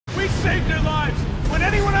saved their lives when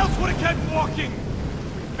anyone else would have kept walking.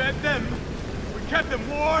 We fed them, we kept them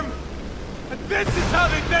warm, and this is how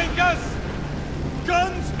they thank us?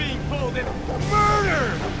 Guns being pulled and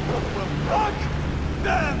murder! Well, fuck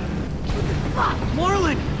them! Fuck!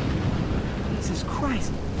 Marlon! Jesus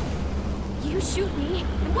Christ. You shoot me,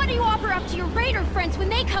 and what do you offer up to your raider friends when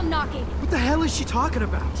they come knocking? What the hell is she talking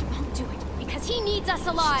about? Won't do it, because he needs us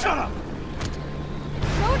alive. Shut up!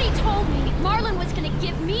 Brody told me Marlon was gonna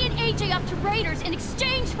give me and AJ up to raiders in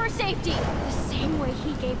exchange for safety. The same way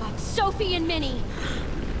he gave up Sophie and Minnie.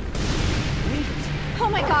 Oh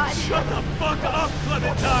my god. Shut the fuck up,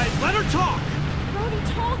 Clementine! Let her talk! Brody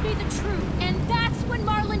told me the truth, and that's when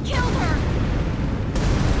Marlon killed her.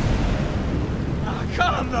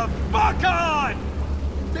 Come the fuck on!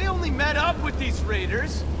 They only met up with these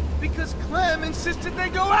raiders because Clem insisted they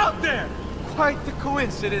go out there. Quite the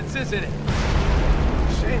coincidence, isn't it?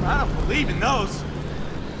 Shame I don't believe in those.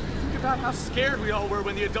 Think about how scared we all were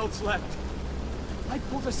when the adults left. I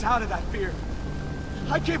pulled us out of that fear.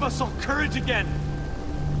 I gave us all courage again.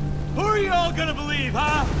 Who are you all gonna believe,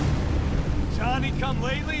 huh? Johnny come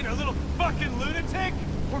lately and her little fucking lunatic?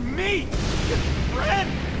 Or me, your friend?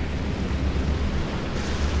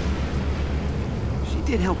 She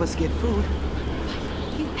did help us get food.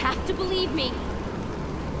 You have to believe me.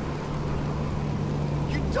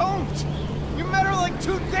 You don't! You met her like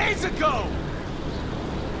 2 days ago!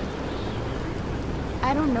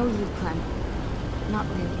 I don't know you, Clem. Not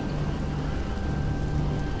really.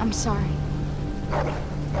 I'm sorry.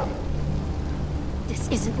 This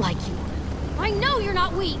isn't like you. I know you're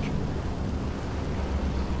not weak.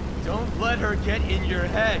 Don't let her get in your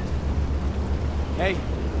head. Hey,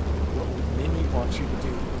 what would Minnie want you to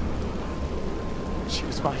do? She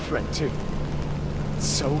was my friend too.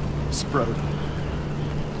 So is Brody.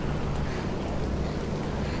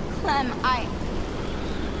 Clem,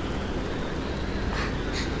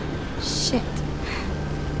 Shit.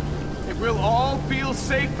 It will all feel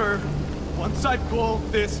safer once I pull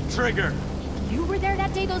this trigger. If you were there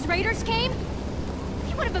that day those raiders came,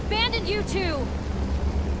 he would have abandoned you too.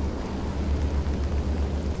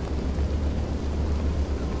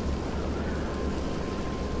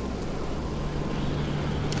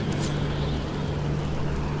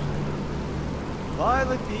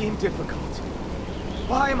 Violet being difficult.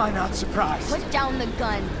 Why am I not surprised? Put down the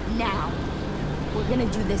gun, now. We're gonna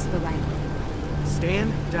do this the right way.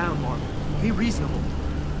 Stand down, Marlon. Be reasonable.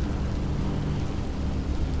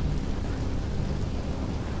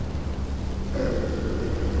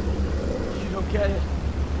 You don't get it.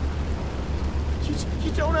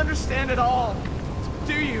 You don't understand at all,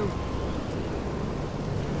 do you?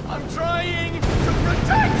 I'm trying to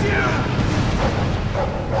protect you!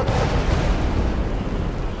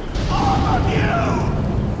 All of you!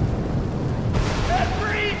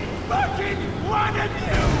 Every fucking one of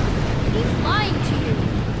you! He's lying to you.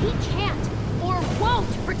 He can't or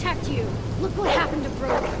won't protect you. Look what happened to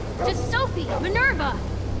Brody, to Sophie, Minerva.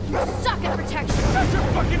 You suck at protection. Shut your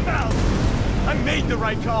fucking mouth! I made the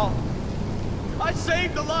right call. I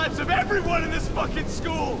saved the lives of everyone in this fucking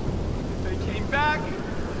school. If they came back,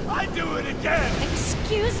 I'd do it again.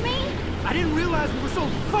 Excuse me? I didn't realize we were so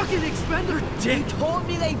fucking expendable. They told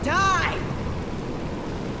me they died!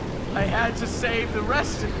 I had to save the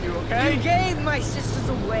rest of you, okay? You gave my sisters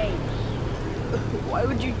away. Why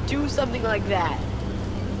would you do something like that?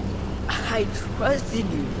 I trusted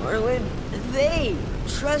you, Marlon. They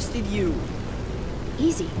trusted you.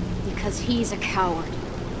 Easy, because he's a coward.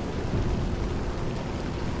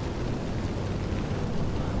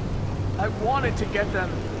 I wanted to get them.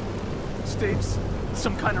 Stage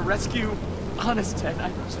some kind of rescue. Honest, Ted,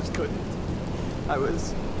 I just couldn't. I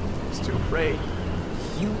was too afraid.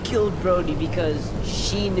 You killed Brody because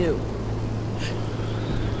she knew.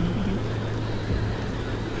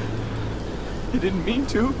 I didn't mean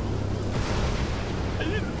to. I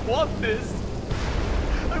didn't want this.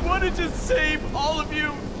 I wanted to save all of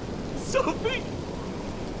you. Sophie!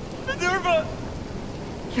 Minerva!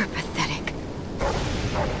 You're pathetic.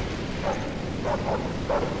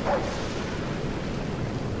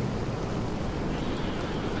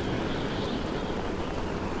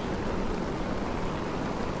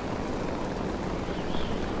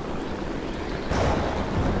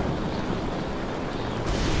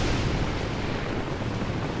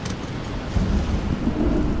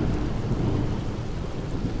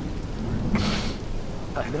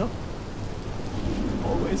 I know.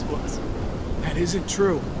 Always was. That isn't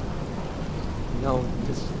true. No,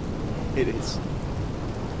 it is.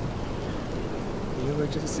 You were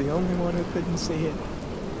just the only one who couldn't see it.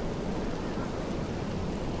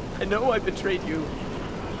 I know I betrayed you.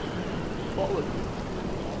 All of you.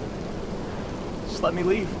 Just let me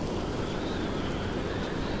leave.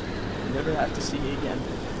 You never have to see me again.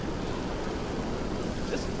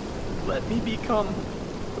 Just let me become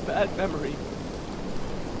a bad memory.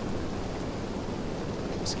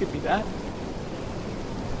 Just give me that.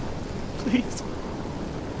 Please.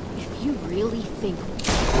 If you really think...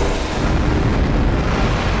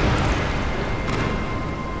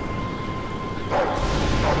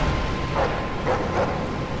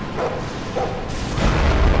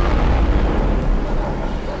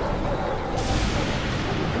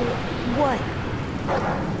 What?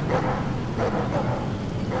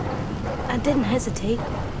 I didn't hesitate.